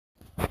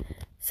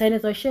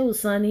Senator Shehu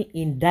Sani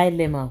in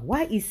dilemma.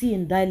 Why is he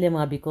in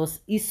dilemma?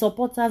 Because his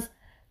supporters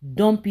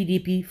dump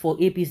PDP for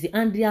APC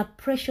and they are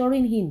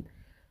pressuring him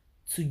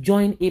to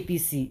join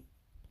APC.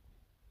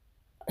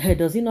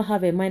 Does he not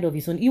have a mind of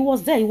his own? He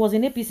was there. He was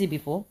in APC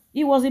before.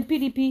 He was in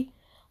PDP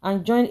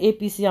and joined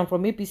APC, and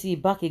from APC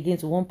back again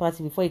to one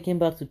party before he came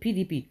back to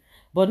PDP.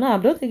 But now I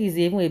don't think he's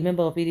even a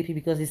member of PDP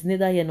because he's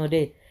neither here nor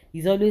there.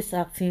 He's always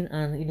acting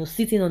and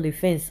sitting on the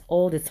fence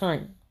all the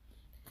time.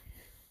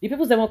 The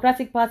People's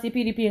Democratic Party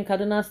 (PDP) in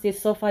Kaduna State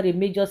suffered a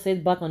major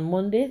setback on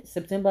Monday,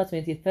 September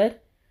 23rd.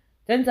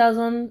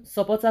 10,000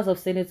 supporters of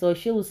Senator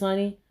Shehu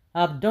Sani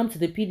have dumped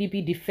the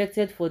PDP,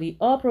 defected for the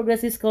All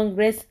Progressives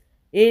Congress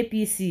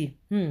 (APC).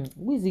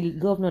 Who is the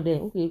governor there?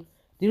 Okay,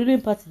 the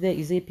ruling party there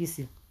is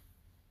APC.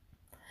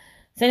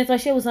 Senator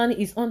Shehu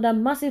Sani is under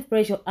massive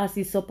pressure as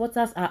his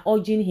supporters are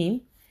urging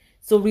him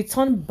to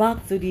return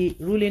back to the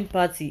ruling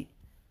party.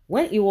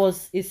 When he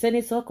was a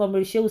senator,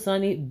 Comrade Shehu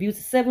Sani built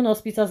 7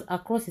 hospitals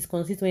across his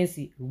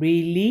constituency.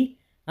 Really?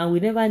 And we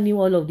never knew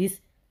all of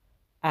this?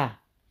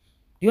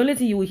 The only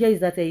thing you will hear is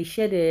that he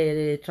shared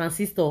a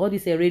transistor, all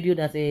this radio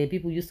that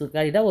people used to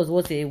carry. That was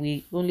what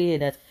we only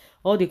heard, that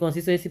all the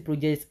constituency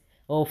projects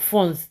or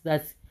funds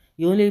that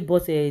he only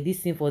bought this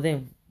thing for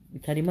them. You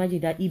can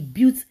imagine that he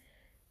built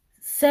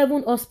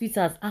 7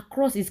 hospitals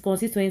across his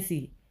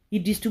constituency. He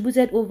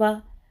distributed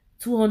over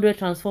 200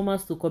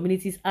 transformers to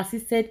communities,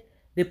 assisted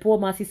the poor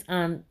masses,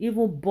 and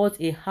even bought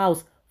a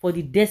house for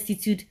the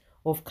destitute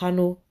of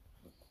Kano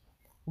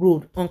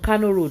Road, on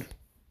Kano Road.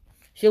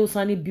 Shehu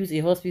Sani built a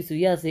hospital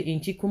in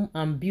Chikum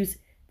and built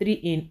 3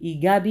 in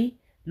Igabi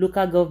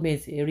local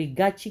governments,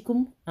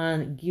 Rigachikum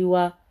and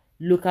Giwa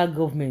local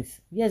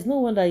governments. Yes, no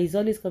wonder he's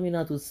always coming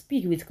out to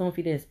speak with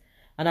confidence.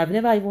 And I've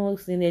never even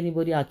seen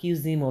anybody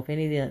accuse him of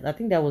anything. I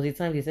think there was a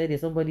time they said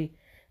there's somebody,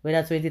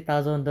 whether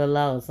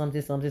 $20,000 or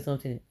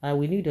something. And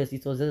we knew that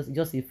it was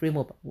just a frame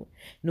up,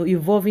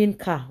 evolving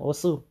car or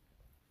so.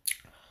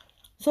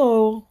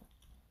 So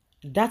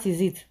that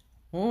is it.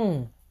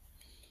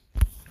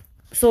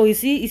 So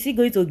is he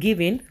going to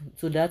give in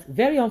to that?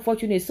 Very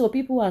unfortunate. So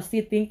people are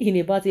still thinking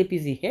about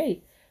APC.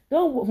 Hey,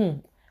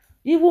 don't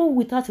even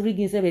without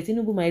rigging,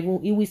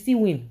 he will still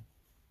win,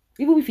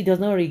 even if he does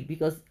not rig,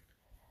 because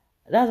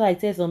that's why I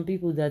tell some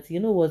people that, you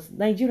know what,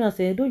 Nigerians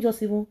say, don't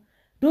just even,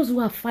 those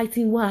who are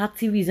fighting, who are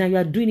activists, and you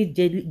are doing it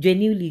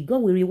genuinely,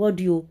 God will reward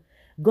you.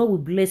 God will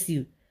bless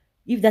you.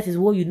 If that is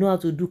what you know how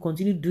to do,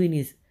 continue doing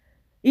it.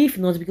 If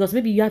not, because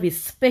maybe you have a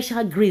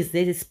special grace,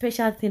 there's a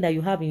special thing that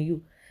you have in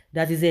you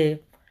that is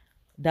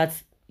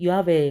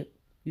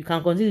you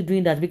can continue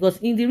doing that. Because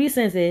in the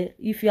recent,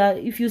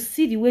 if you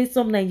see the way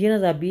some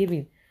Nigerians are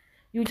behaving,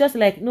 you just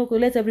like, no,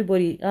 let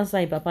everybody answer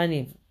in Papa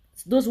name.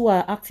 Those who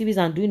are activists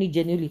and doing it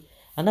genuinely,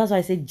 and that's why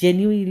I say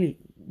genuinely,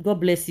 God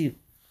bless you,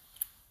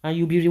 and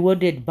you'll be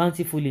rewarded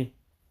bountifully.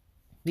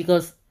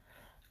 Because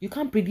you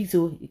can't predict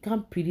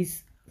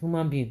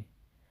human being.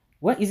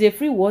 Well, it's a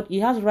free world. He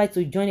has right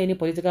to join any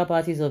political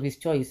parties of his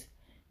choice.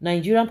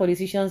 Nigerian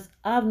politicians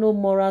have no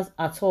morals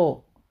at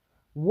all.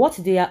 What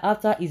they are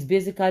after is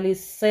basically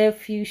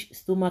selfish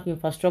stomach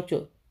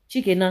infrastructure.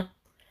 Chikena.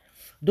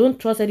 Don't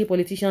trust any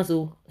politicians.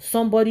 So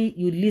somebody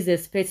you least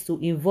expect to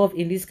involve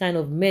in this kind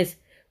of mess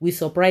will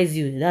surprise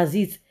you. That's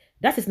it.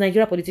 That is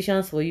Nigerian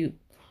politicians for you.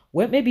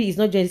 Well, maybe it's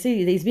not just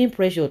say he's being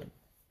pressured.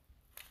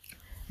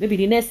 Maybe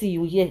the next thing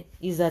you hear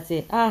is that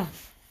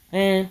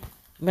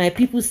my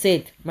people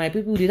said,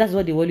 that's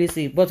what they always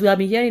say. But we have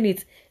been hearing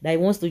it that he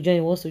wants to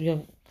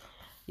join.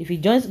 If he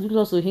joins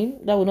close to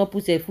him, that will not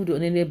put a food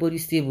on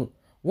anybody's table.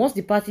 Once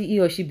the party he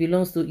or she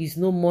belongs to is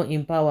no more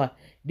in power,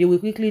 they will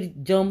quickly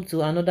jump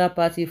to another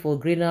party for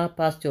greener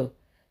pasture.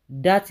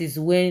 That is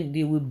when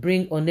they will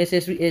bring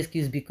unnecessary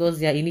excuse, because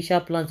their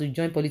initial plan to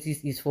join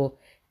politics is for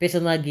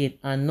personal gain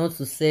and not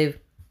to serve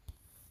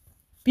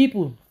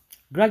people.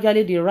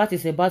 Gradually, the rat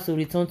is about to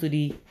return to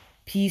the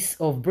piece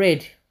of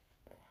bread.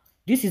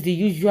 This is the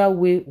usual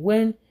way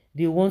when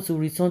they want to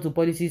return to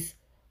politics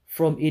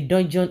from a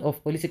dungeon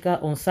of political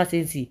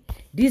uncertainty.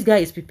 This guy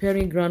is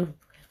preparing ground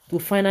to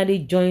finally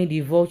join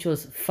the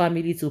vultures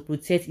family to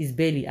protect his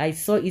belly. I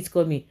saw it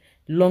coming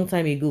long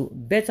time ago.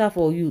 Better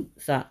for you,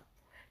 sir,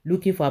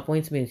 looking for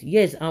appointments.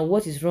 Yes, and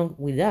what is wrong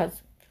with that?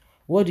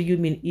 What do you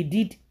mean? He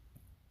did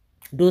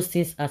those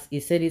things as a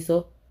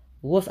senator,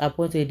 was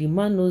appointed. The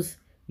man knows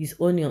his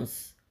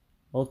onions.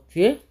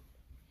 Okay.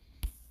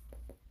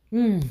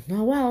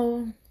 Now,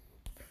 wow.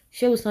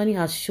 Shehu Sani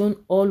has shown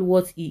all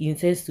what he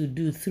intends to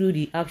do through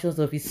the actions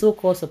of his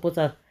so-called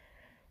supporters.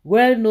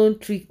 Well-known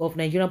trick of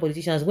Nigerian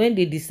politicians, when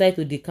they decide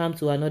to decamp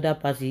to another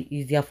party,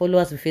 is their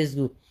followers on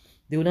Facebook.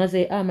 They will not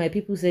say, my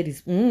people said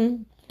this.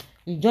 You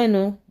join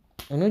no,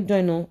 or not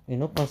join no, you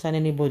not concern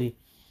anybody.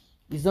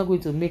 It's not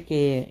going to make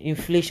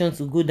inflation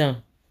to go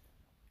down.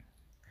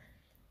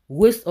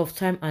 Waste of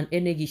time and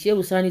energy.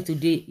 Shehu Sani,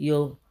 today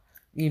you're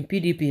in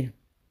PDP,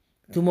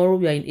 tomorrow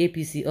you are in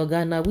APC.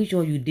 Ghana, which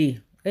one you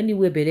did?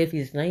 Anyway,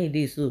 benefits 9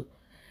 days. So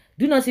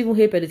do not even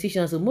hate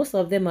politicians. So most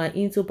of them are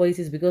into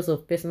politics because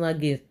of personal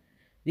gains.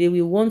 They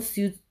will want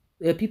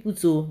people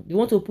to, they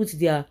want to put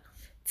their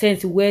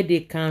tent where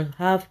they can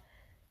have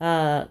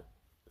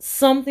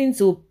something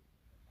to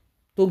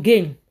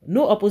gain.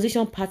 No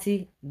opposition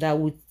party that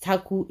would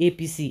tackle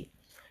APC.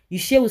 The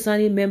Shehu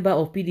Sani member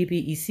of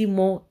PDP is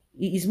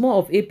more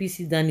of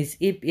APC than his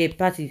a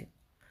party.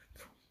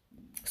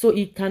 So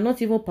he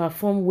cannot even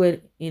perform well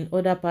in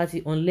other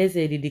party unless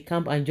they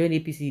decamp and join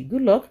APC.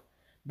 Good luck,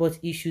 but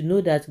he should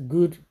know that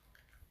good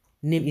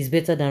name is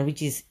better than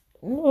riches.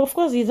 No, of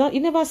course, he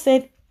never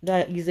said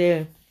that he's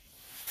a.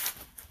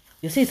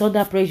 You see, it's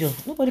under pressure.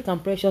 Nobody can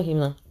pressure him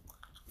now.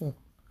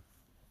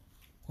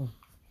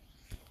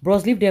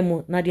 Bros, leave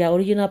them now. Their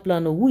original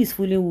plan. Who is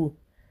fooling who?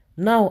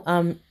 Now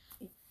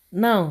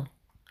now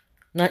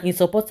in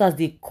supporters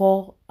they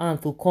call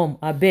and to come.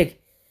 I beg,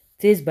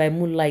 taste by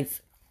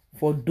moonlight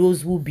for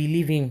those who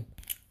believe him.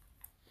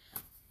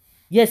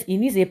 Yes, he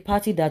needs a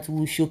party that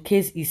will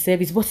showcase his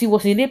service, but he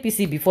was in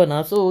APC before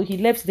now, so he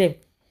left them.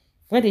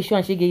 When they show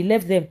and shake, he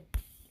left them.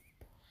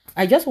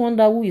 I just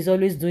wonder who is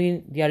always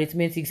doing the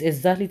arithmetics.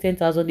 Exactly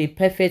 10,000, a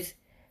perfect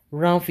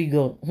round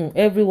figure.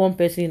 Every one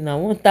person now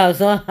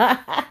 1,000.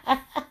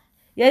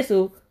 Yes,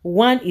 so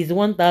one is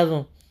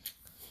 1,000.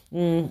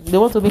 They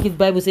want to make it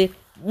Bible say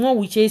one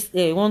we chase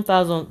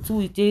 1,000, two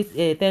we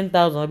chase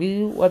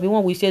 10,000.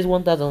 One we chase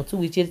 1,000, two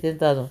we chase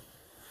 10,000.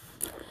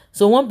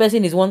 So one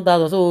person is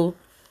 1,000. So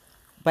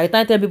by the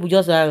time 10 people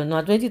just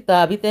no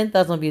 20,000,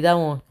 10,000 be that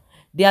one.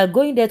 They are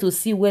going there to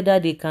see whether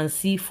they can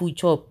see food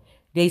chop.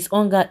 There is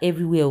hunger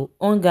everywhere.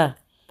 Hunger.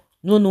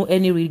 No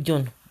any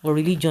religion or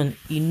religion.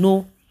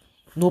 No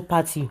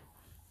party.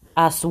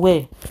 As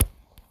well.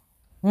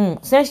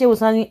 Shehu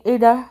Sani,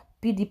 either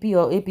PDP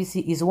or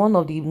APC, is one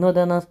of the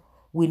northerners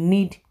we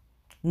need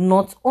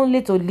not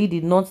only to lead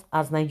the north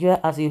as Nigeria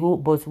as a whole,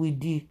 but with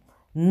the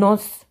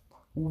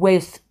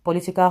north-west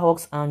political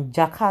hawks and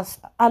jackass.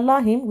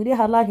 Will they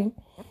allow him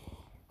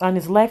and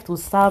his life to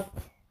serve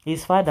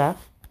his father?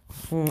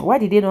 Why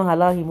did they not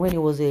allow him when he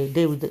was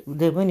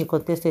there when he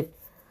contested?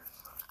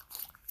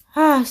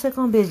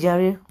 Second base,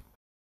 Jerry.